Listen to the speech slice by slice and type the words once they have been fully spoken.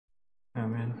Oh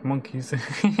man, monkeys.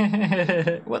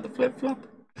 What the flip flop?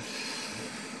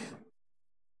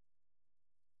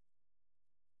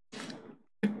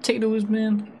 Potatoes,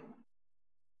 man.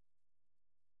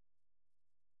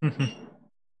 What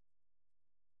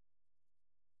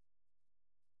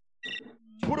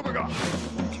have I got?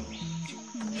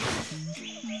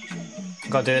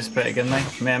 Gotta do this bit again, though.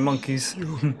 Man, monkeys.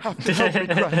 You have to help me,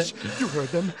 Crash. You heard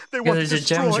them. They want to there's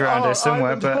gems destroy around our here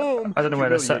somewhere, island but home, I don't know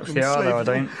where they humiliate and are, though. I enslave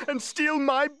don't. them, and steal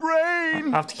my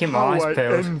brain. I have to keep my How eyes I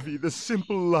peeled. envy the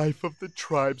simple life of the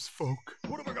tribe's folk.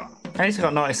 What have I got? At least I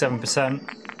got 97%.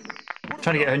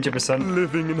 Trying to get 100%.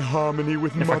 Living in harmony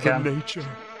with If I Mother can. Nature,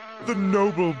 the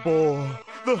noble boar,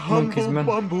 the Monkeys, humble man.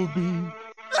 bumblebee.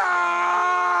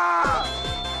 Ah!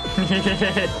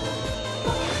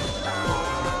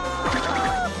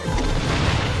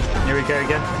 Here we go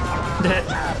again.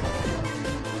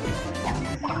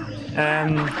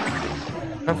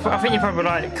 I think you probably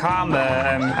like Karma,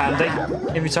 Andy.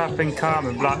 If you type in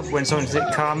Karma, like when someone's hit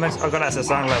Karma, I got that as a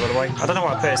sound level, by the way. I don't know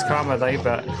what I put as Karma though,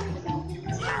 but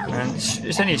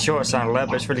it's only a short sound level,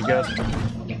 but it's really good.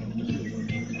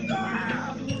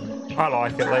 I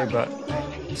like it though, but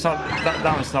it's not that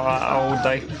one's not that old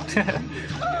though.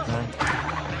 No.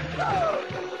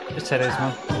 Just head is,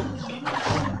 man.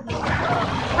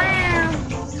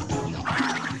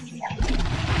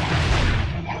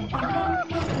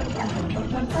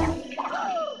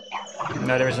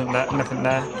 No, there isn't nothing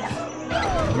there.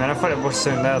 Man, I thought it was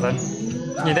soon there then.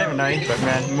 You never know, but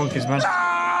man, monkeys, man.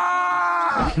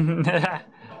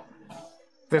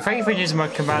 But thank you for using my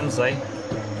commands, though.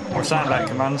 Or sound like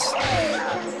commands.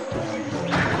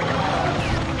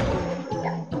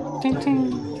 Ding,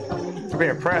 ding. I'll be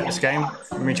a pro at this game.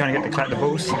 I've been trying to get the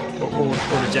collectibles. All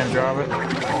the gems are of it.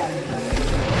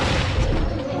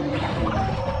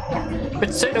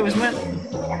 But so that was meant.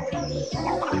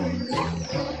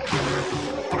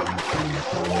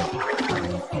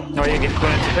 Oh, you get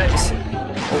blown into bits.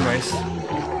 Almost.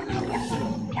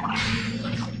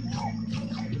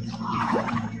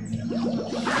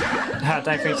 I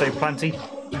don't think so, plenty.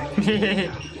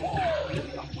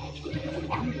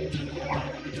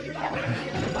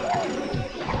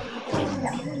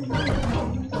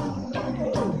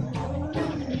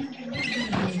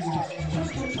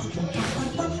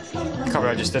 Can't believe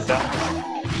I just did that.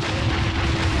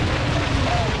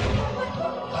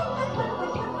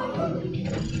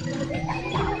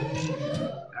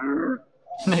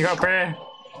 You got a bear.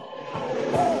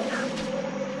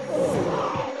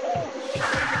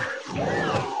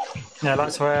 Yeah,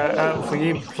 that's where for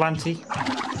you, Planty.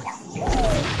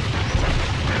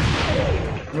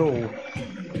 Oh.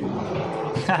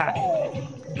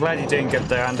 Glad you're doing good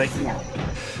there, Andy.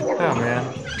 Oh man.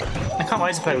 I can't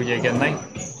wait to play with you again, though.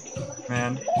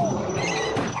 Man.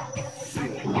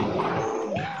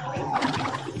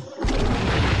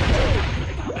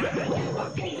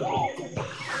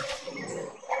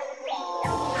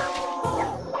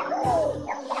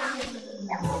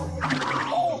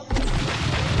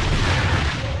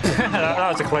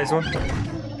 That was a close one.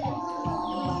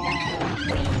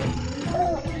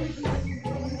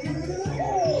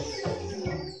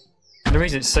 The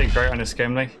reason it's so great on this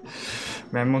game, like,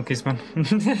 man, monkeys, man.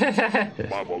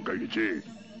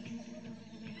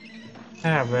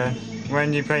 Ah, man.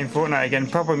 When you playing Fortnite again?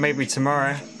 Probably maybe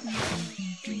tomorrow.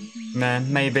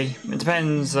 Man, maybe. It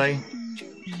depends, though.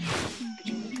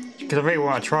 Because I really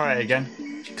want to try it again.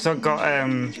 Because I've got,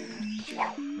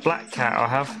 Black Cat, I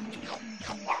have.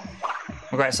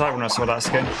 I got excited when I saw that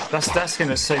skin. That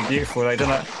skin is so beautiful, though,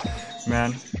 doesn't it?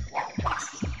 Man.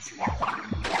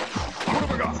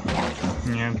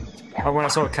 Yeah. When I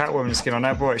saw a Catwoman skin on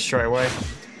there, I bought it straight away.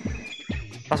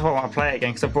 That's why I want to play it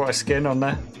again, because I bought a skin on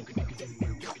there.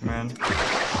 Man.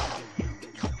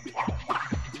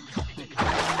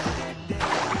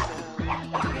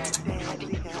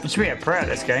 You should be a pro at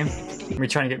this game. We're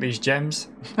trying to get these gems.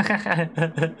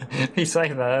 You say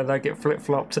that and I get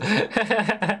flip-flopped.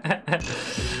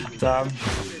 Damn.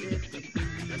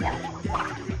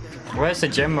 Where's the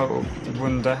gem, I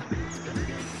wonder?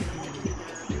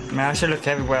 Man, I should look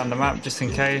everywhere on the map just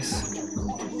in case.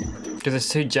 Because there's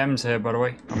 2 gems here, by the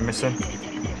way, I'm missing.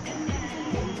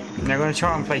 And I'm going to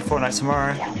try and play Fortnite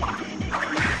tomorrow.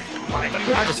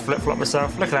 I just flip-flop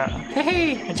myself. Look at that.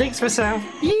 Hey, I jinxed myself.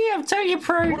 Yeah, I'm totally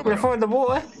pro. We're falling in the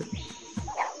water.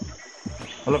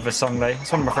 I love this song though.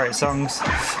 It's one of my favourite songs.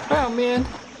 Oh man.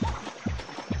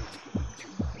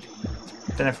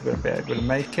 Don't know if we're going to be able to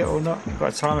make it or not. I've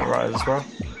got to time it right as well.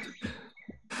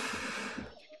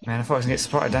 Man, I thought I was going to get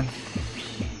spotted then.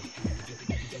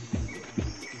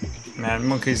 Man,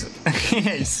 monkeys.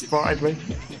 He spotted me.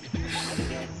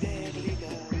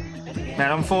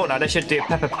 Man, on Fortnite they should do a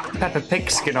Peppa Pig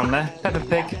skin on there. Peppa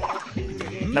Pig.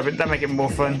 That'd make it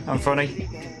more fun and funny.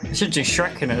 They should do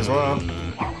Shrek in it as well.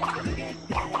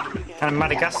 And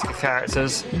Madagascar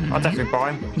characters. I'll definitely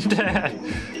buy them.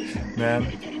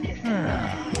 Man.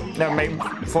 That would make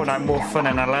Fortnite more fun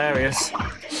and hilarious.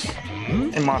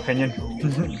 In my opinion.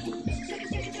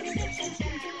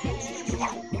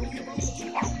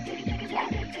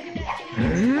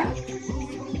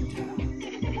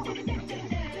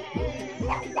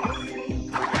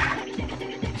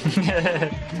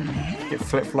 Get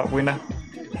flip-flop winner.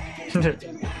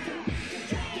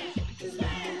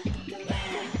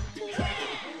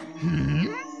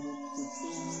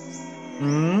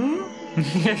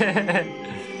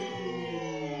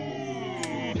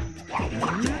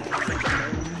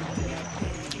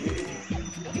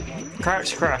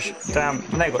 Crouch crash. Damn,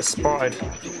 and they got spotted.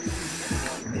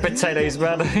 Potatoes,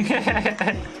 man.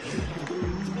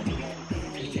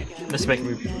 Let's make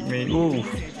me. Ooh.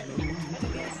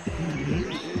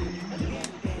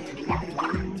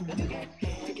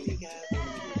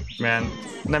 Man,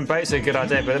 them boats are a good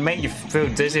idea, but they make you feel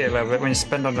dizzy a little bit when you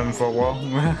spend on them for a while.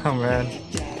 Oh man.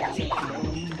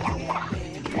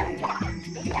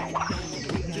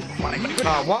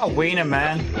 Oh, what a wiener,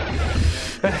 man.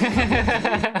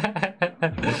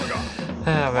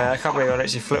 Oh man, I can't believe I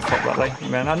actually flip-flop that way.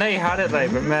 Man, I know you had it though,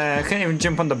 but man, I couldn't even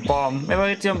jump on the bomb. If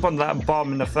I could jump on that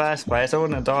bomb in the first place, I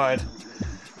wouldn't have died.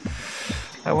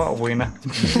 Oh, what a wiener.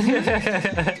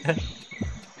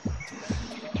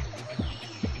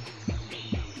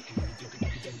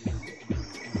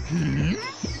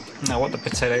 Now what the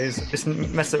potato is, it's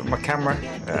messed up with my camera.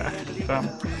 Damn.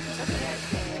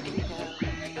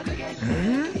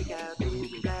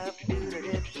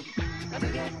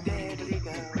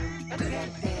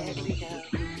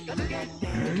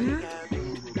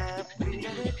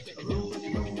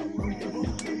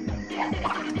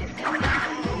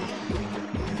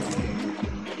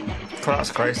 Oh,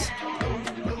 that's close.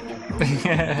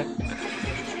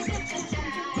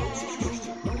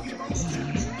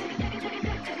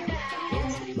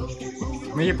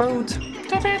 Me your boat.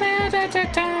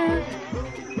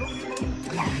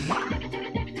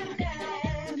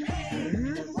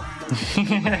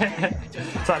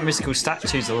 It's like mystical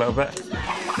statues a little bit.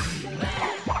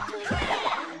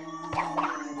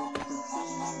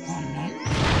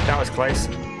 That was close.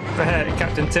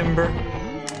 Captain Timber.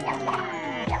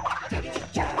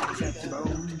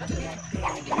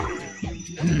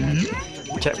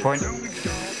 Checkpoint.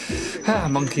 Ah,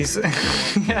 monkeys.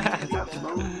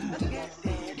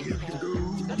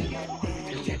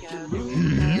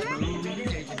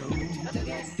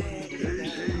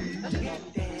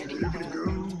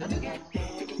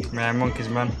 Man, monkeys,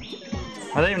 man.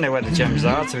 I don't even know where the gems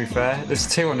are, to be fair. There's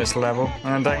 2 on this level,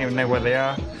 and I don't even know where they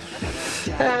are.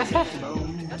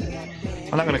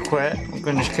 I'm not going to quit. I'm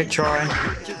going to just keep trying.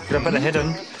 They're better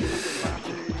hidden.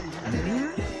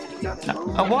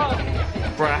 Oh, what?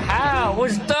 Bro, how? I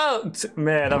was ducked!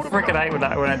 Man, I freaking hate when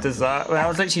I does that. I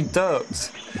was literally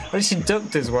ducked. I literally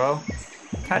ducked as well.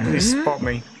 How did he spot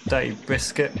me? Dirty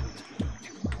biscuit.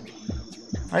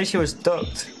 I literally was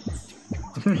ducked.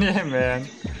 Yeah, man.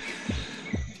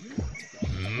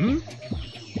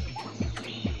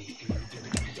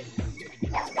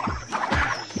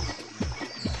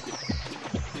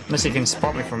 Unless you can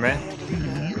spot me from here.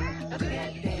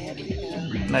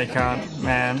 No, you can't.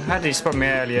 Man, how did he spot me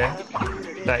earlier?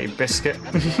 Dirty biscuit.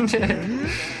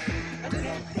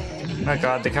 Oh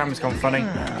god, the camera's gone funny.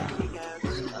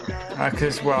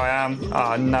 Because where I am.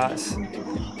 Oh, nuts.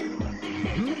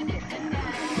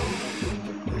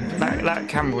 That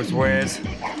camera was weird.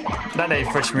 That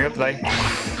didn't fresh me up though.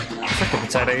 Frickin'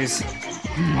 potatoes.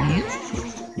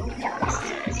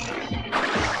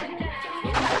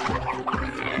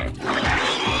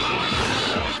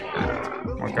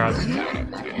 Oh my god.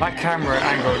 That camera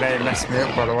angle there messed me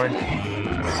up, by the way.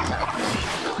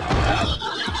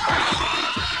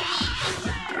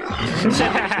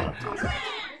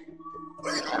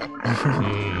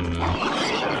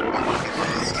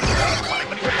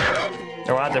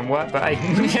 Oh, that didn't work, but hey.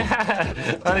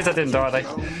 At least I didn't die, though.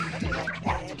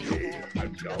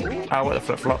 Oh, what the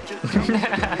flip-flop.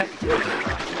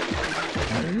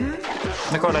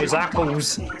 Look at those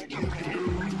apples.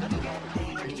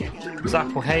 It's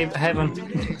apple heaven.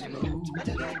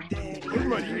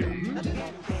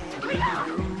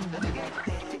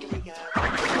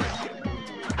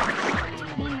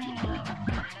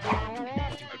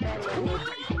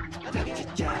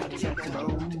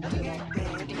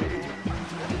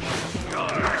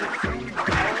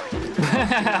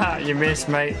 You missed,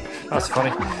 mate. That's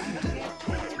funny.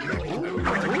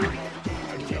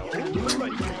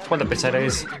 What the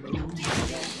potatoes?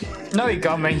 No, he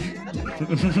got me.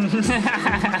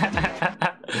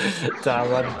 Damn,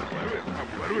 man.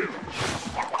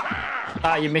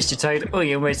 Ah, you missed your toad. Oh,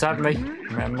 you almost had me.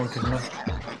 Man, monkeys, man.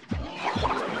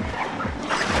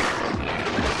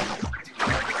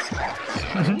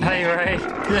 Hey, Ray.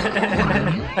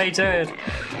 How you doing?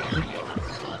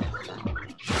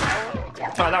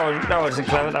 Oh, that wasn't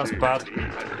clever. That was bad.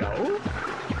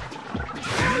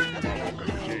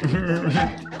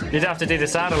 You'd have to do the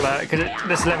sound alert because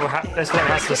this level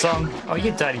has the song. Oh,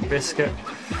 you dirty biscuit,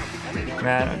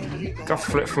 man! Got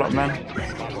flip flop, man.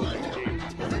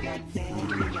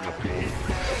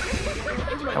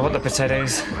 I want the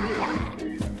potatoes.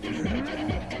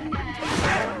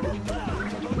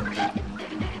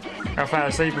 I fell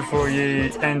asleep before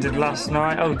you ended last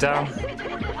night. Oh, damn.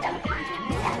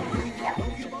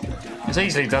 It's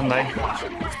easily done, though.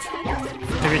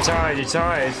 If you're tired, you're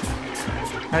tired.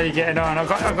 How are you getting on? I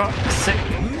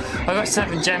got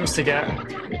 7 gems to get.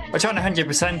 I'm trying to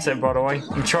 100% it, by the way.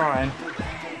 I'm trying.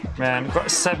 Man, I've got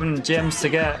 7 gems to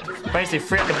get. Basically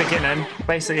 3 at the beginning.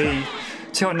 Basically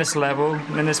 2 on this level,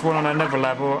 and then there's 1 on another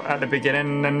level at the beginning,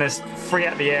 and then there's 3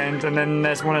 at the end, and then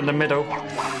there's 1 in the middle.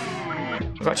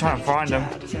 I've got to try and find them,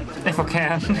 if I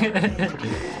can.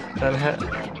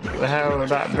 The hell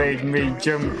that made me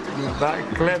jump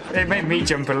that clip. It made me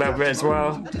jump a little bit as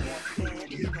well.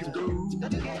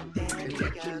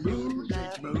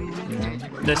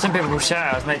 There's some people who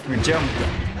shout out making me jump.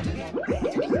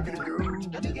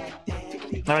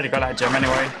 I already got that gem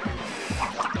anyway.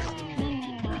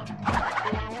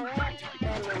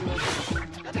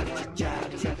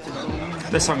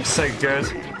 This song's so good.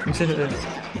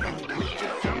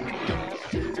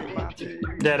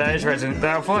 Yeah, that is Resident.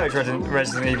 I thought it was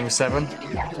Resident Evil 7.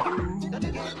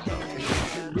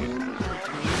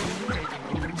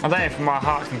 I don't know if my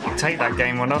heart can take that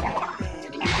game or not.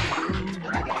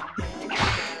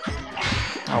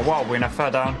 Oh, what a win! I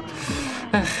fell down.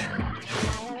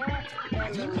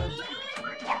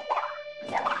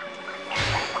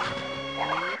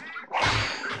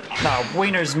 No,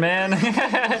 wieners, man.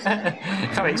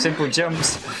 Can't make simple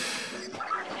jumps.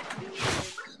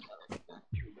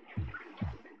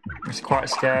 It's quite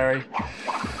scary.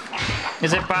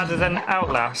 Is it better than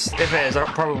Outlast? If it is, I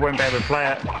probably won't be able to play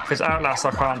it because Outlast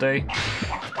I can't do.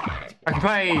 I can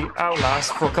play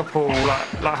Outlast for a couple,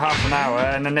 like half an hour,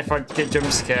 and then if I get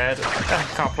jump scared, I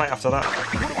can't play it after that.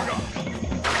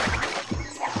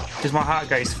 Because my heart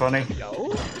goes funny.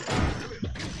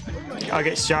 I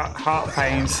get heart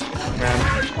pains. Man.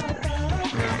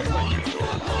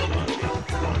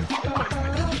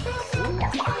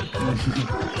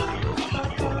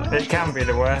 It can be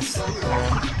the worst.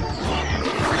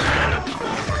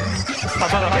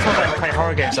 That's why I don't play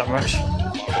horror games that much.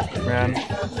 Man.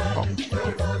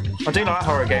 I do like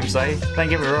horror games though, don't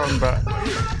get me wrong, but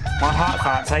my heart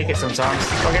can't take it sometimes.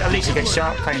 At least you get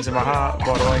sharp pains in my heart,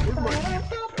 by the way.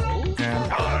 Yeah.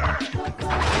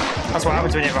 That's what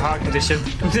happens when you have a heart condition.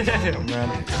 Man.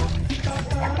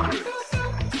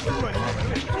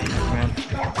 Man.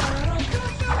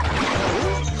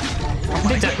 I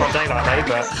did Dead by Daylight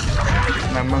though, but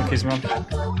man, monkeys, man.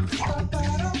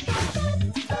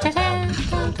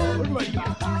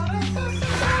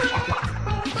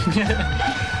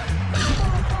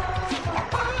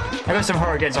 I got some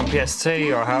horror games on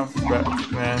PS2, I have, but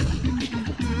man.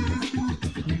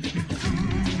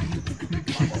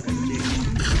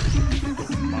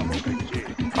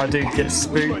 I do get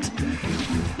spooked.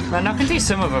 Man, I can do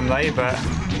some of them though, but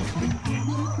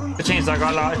which means I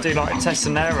got to do like test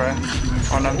and error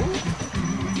on them.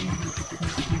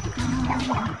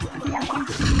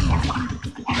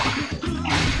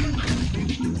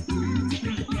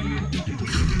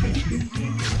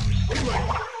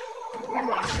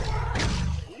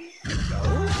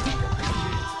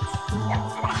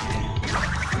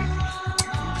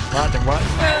 That didn't work.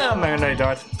 Oh, no, he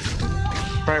died.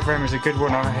 Fatal Frame is a good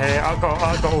one on here. I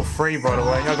got all 3 by the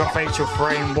way. I got Fatal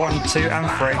Frame 1, 2 and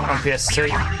 3 on PS2.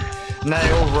 And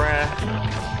they're all rare.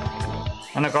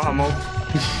 And I got them all.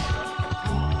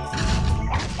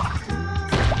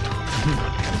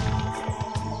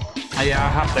 Yeah, I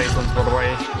have those ones by the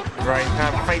way. Right, I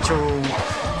have Fatal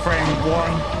Frame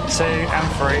 1, 2 and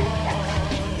 3.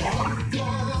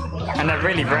 And they're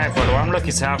really rare, by the way. I'm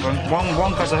lucky to have them.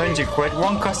 One costs 100 quid,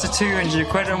 one costs 200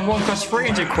 quid, and one costs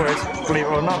 300 quid, believe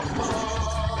it or not.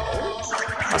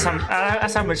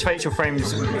 That's how much Fatal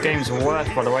Frames games are worth,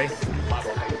 by the way.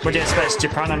 But yeah, it's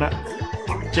Japan, and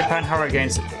Japan horror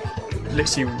games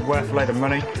literally worth a load of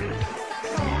money.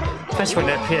 Especially when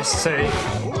they're PS2.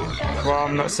 Well,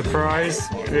 I'm not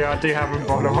surprised. Yeah, I do have them,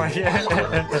 by the way.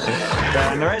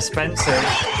 Yeah, and they're expensive.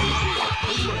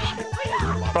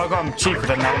 But I got them cheaper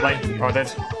than that, like I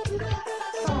did.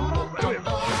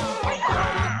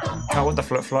 Oh, what the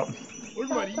flip-flop? Eat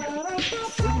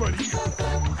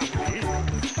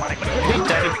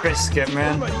that biscuit,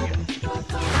 man.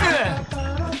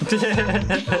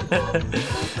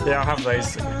 Yeah, I'll have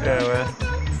those.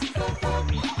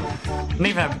 And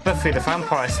even have Buffy the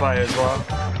Vampire Slayer as well.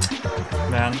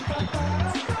 Man.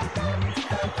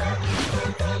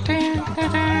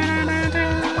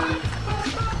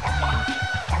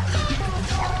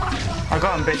 I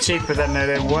got them a bit cheaper than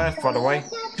they're worth, by the way.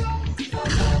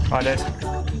 I did.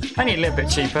 Only a little bit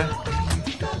cheaper.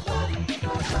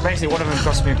 Basically, one of them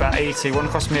cost me about 80, one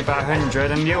cost me about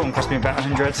 100, and the other one cost me about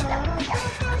 100.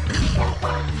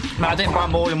 No, I didn't buy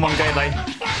them all in one go, though.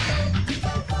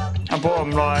 I bought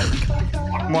them like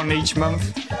one each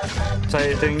month, so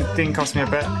it didn't cost me a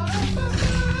bit.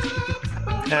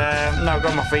 No, I got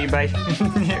them off eBay.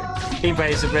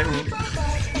 eBay's a bit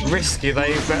risky,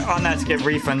 though, but I know how to get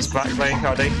refunds back, though.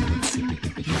 I do.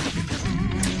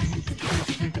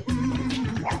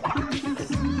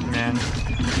 Man.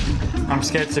 I'm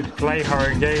scared to play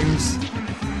horror games.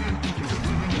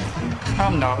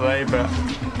 I'm not though, but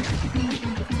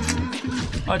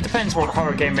well, it depends what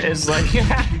horror game it is, like.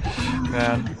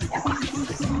 Man.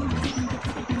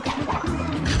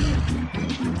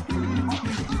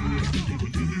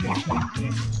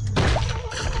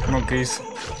 Monkeys.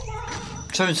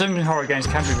 Some horror games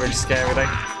can be really scary, though.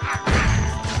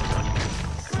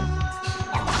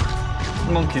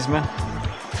 Monkeys, man.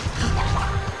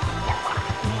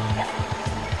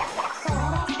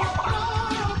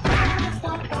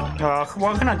 Oh,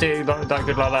 why can I do that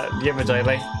good like that the other day,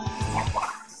 though?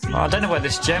 Oh, I don't know where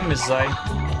this gem is, though.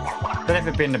 I don't know if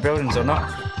it'd be in the buildings or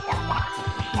not.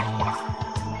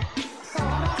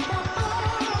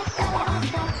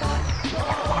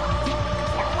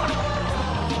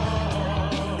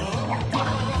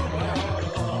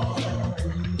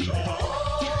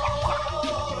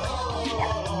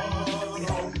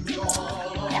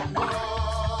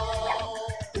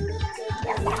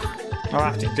 I'll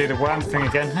have to do the worm thing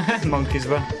again. Monkeys,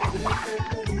 man.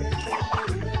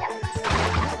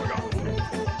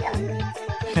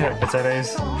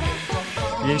 Potatoes.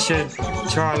 You should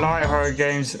try light horror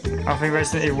games. I think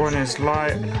Resident Evil 1 is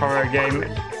light horror game.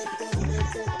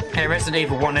 Yeah, Resident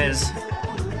Evil 1 is.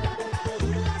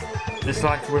 It's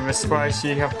like with a spice,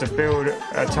 you have to build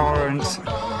a torrent.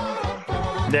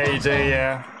 Yeah, you do,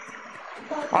 yeah.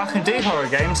 I can do horror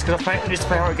games because I used to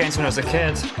play horror games when I was a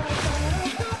kid.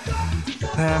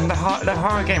 The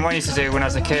horror game I used to do when I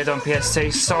was a kid on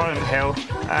PS2, Silent Hill,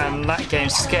 that game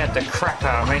scared the crap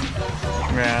out of me.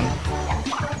 Man.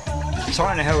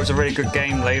 Silent Hill was a really good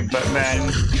game, though, but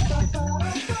man,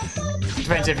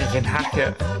 depends if you can hack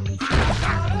it.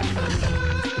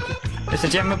 Is the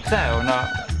gem up there or not?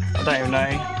 I don't even know.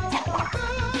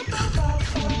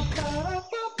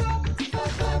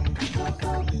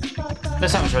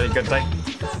 This sounds really good, though.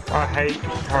 I hate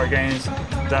horror games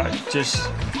that just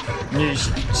use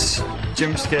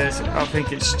jump scares. I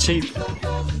think it's cheap.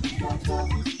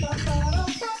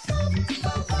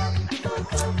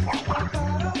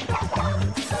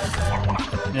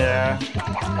 Yeah.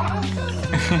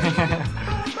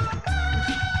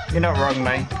 You're not wrong,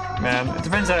 mate. Man, it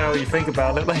depends how you think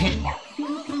about it, like.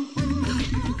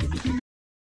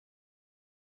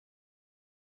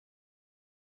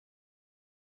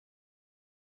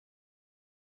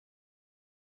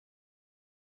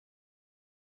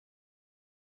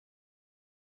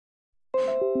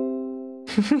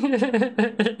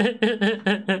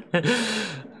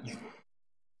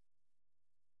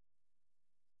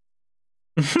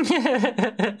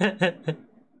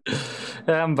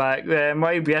 I'm back.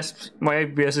 My ABS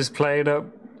is playing up.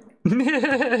 What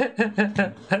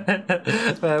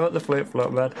the flip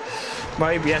flop, man?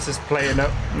 My ABS is playing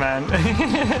up, man.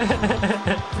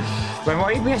 But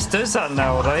my ABS does that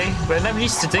now, though. But it never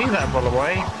used to do that, by the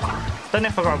way. Don't know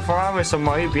if I got a virus on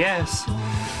my ABS.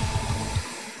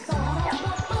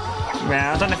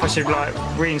 Man, I don't know if I should like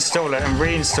reinstall it and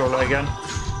reinstall it again.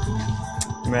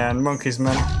 Man, monkeys,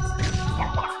 man.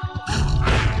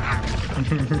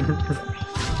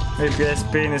 ABS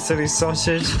being a silly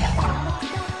sausage.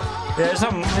 Yeah, it's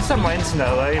not my internet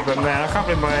though, but man, I can't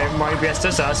believe my ABS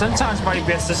does that. Sometimes my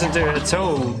ABS doesn't do it at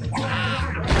all.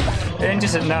 It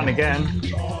just now and again.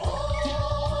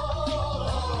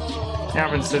 It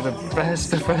happens to the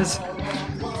best of us.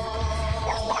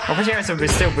 I wish I had somebody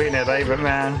still beating it though, but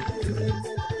man,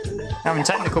 having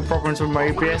technical problems with my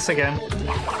ABS again.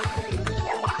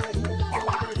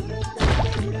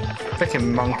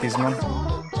 Freaking monkeys, man.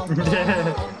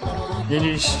 You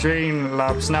need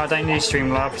Streamlabs. No, I don't need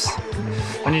Streamlabs.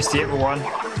 I use the other one.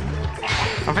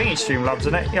 I think it's Streamlabs,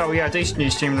 isn't it? Oh yeah, I do use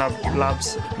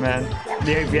Streamlabs, man.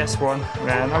 The OBS one,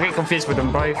 man. I get confused with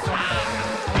them both.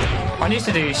 I used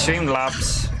to do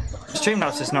Streamlabs.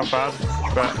 Streamlabs is not bad,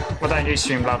 but I don't use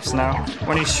Streamlabs now.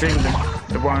 When you stream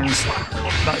the ones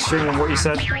that stream on what you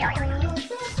said.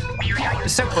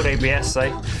 It's still called ABS,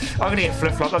 though. I'm gonna get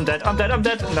flip-flopped. I'm dead. I'm dead. I'm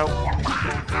dead. No.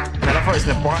 Man, I thought it was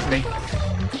gonna bite me.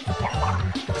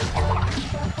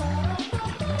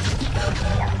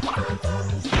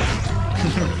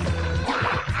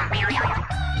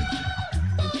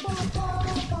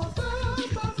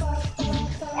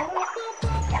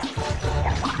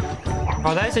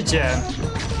 Oh, there's a gem.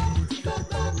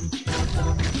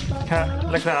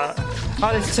 Look at that.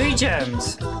 Oh, there's 2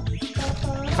 gems.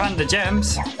 Found the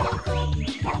gems.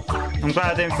 I'm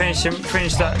glad I didn't finish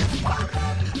that.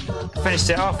 Finished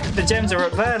it off. The gems are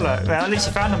up there, look. Well, at least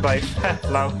you found them both.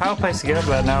 Hello. How am I supposed to get up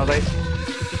there now, they?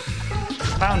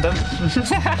 Found them.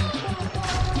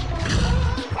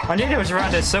 I knew there was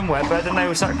around here somewhere, but I didn't know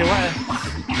exactly where.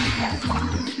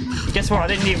 Guess what? I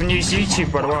didn't even use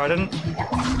YouTube, by the way. I didn't.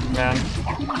 Man.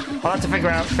 I like to figure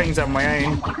out things on my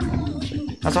own.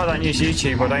 That's why I don't use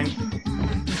YouTube, I don't.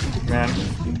 Man.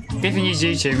 If you use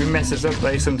YouTube, it messes up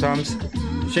though sometimes.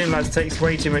 Streamlabs takes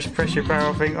way too much pressure power,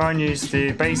 I think. I use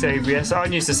the base OBS. I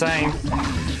use the same.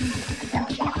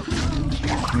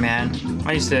 Man.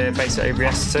 I use the base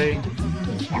OBS too.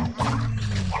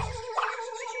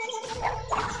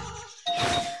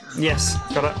 Yes,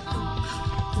 got it.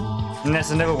 And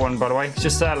there's another one, by the way. It's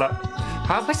just there, look.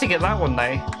 How am I supposed to get that one,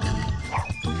 though?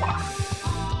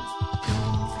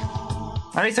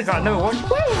 At least I got another one.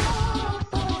 Woo!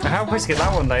 How am I supposed to get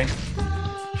that one, though?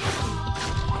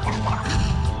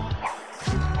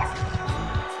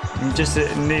 Just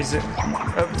it needs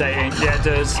updating. Yeah, it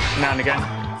does. Now and again.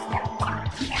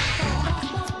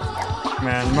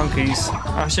 Man, monkeys.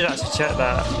 I should actually check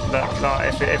that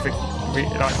if it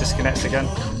like disconnects again.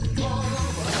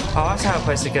 Oh, that's how I'm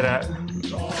supposed to get it.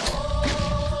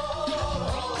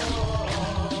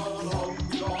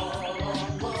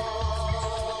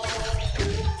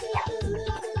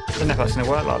 I don't know if that's going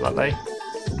to work like that, though.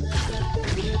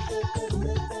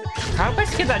 How am I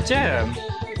supposed to get that gem?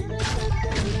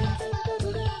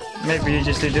 Maybe you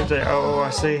just need to update. Oh,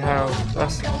 I see how.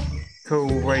 That's a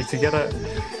cool way to get it.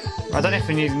 I don't know if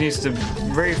it needs the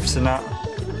roofs and that.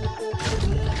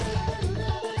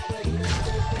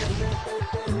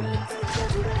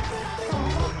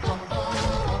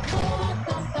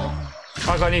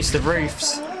 I got used to the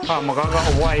roofs. Oh my god, I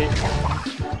gotta wait.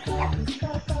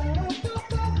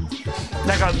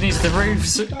 That guy needs the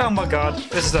roofs. Oh my god,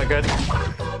 this is not good.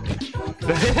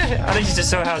 I need you to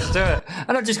show how to do it.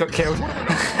 And I just got killed.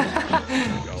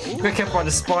 Got killed by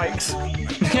the spikes.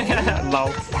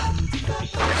 Lol.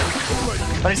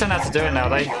 At least I know how to do it now,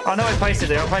 though. I know I'm supposed to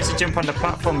do. I'm supposed to jump on the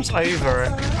platforms over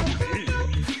it.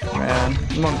 Man,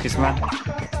 monkeys, man.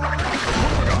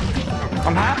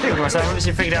 I'm happy with myself. At least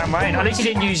you figured it out on my own. At least you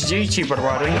didn't use YouTube, by the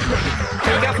way, didn't you?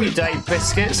 Can you get me Dave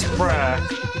biscuits, bruh?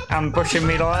 Ambushing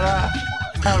me like that?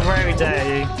 How very dare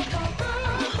you?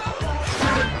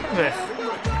 Ugh.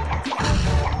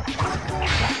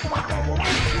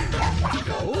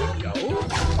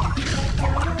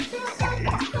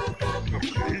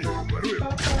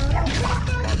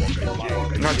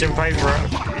 Not jump over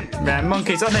it. Man,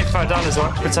 monkeys, I think $5 as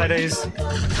well. Potatoes.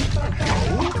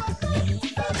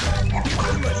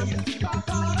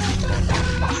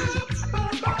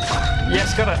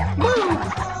 Yes, got it. Woo!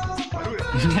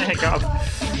 Yeah, got it.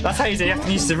 That's how you do. You have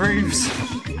to use the roofs.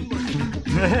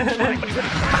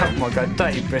 Oh my god,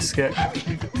 dirty biscuit.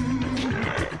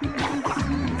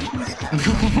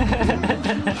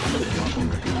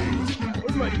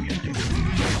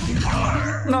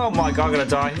 Oh my god, I'm gonna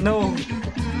die. No.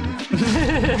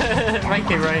 Make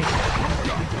it rain.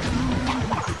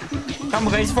 Oh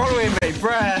my god, he's following me,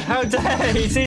 bruh. How dare he?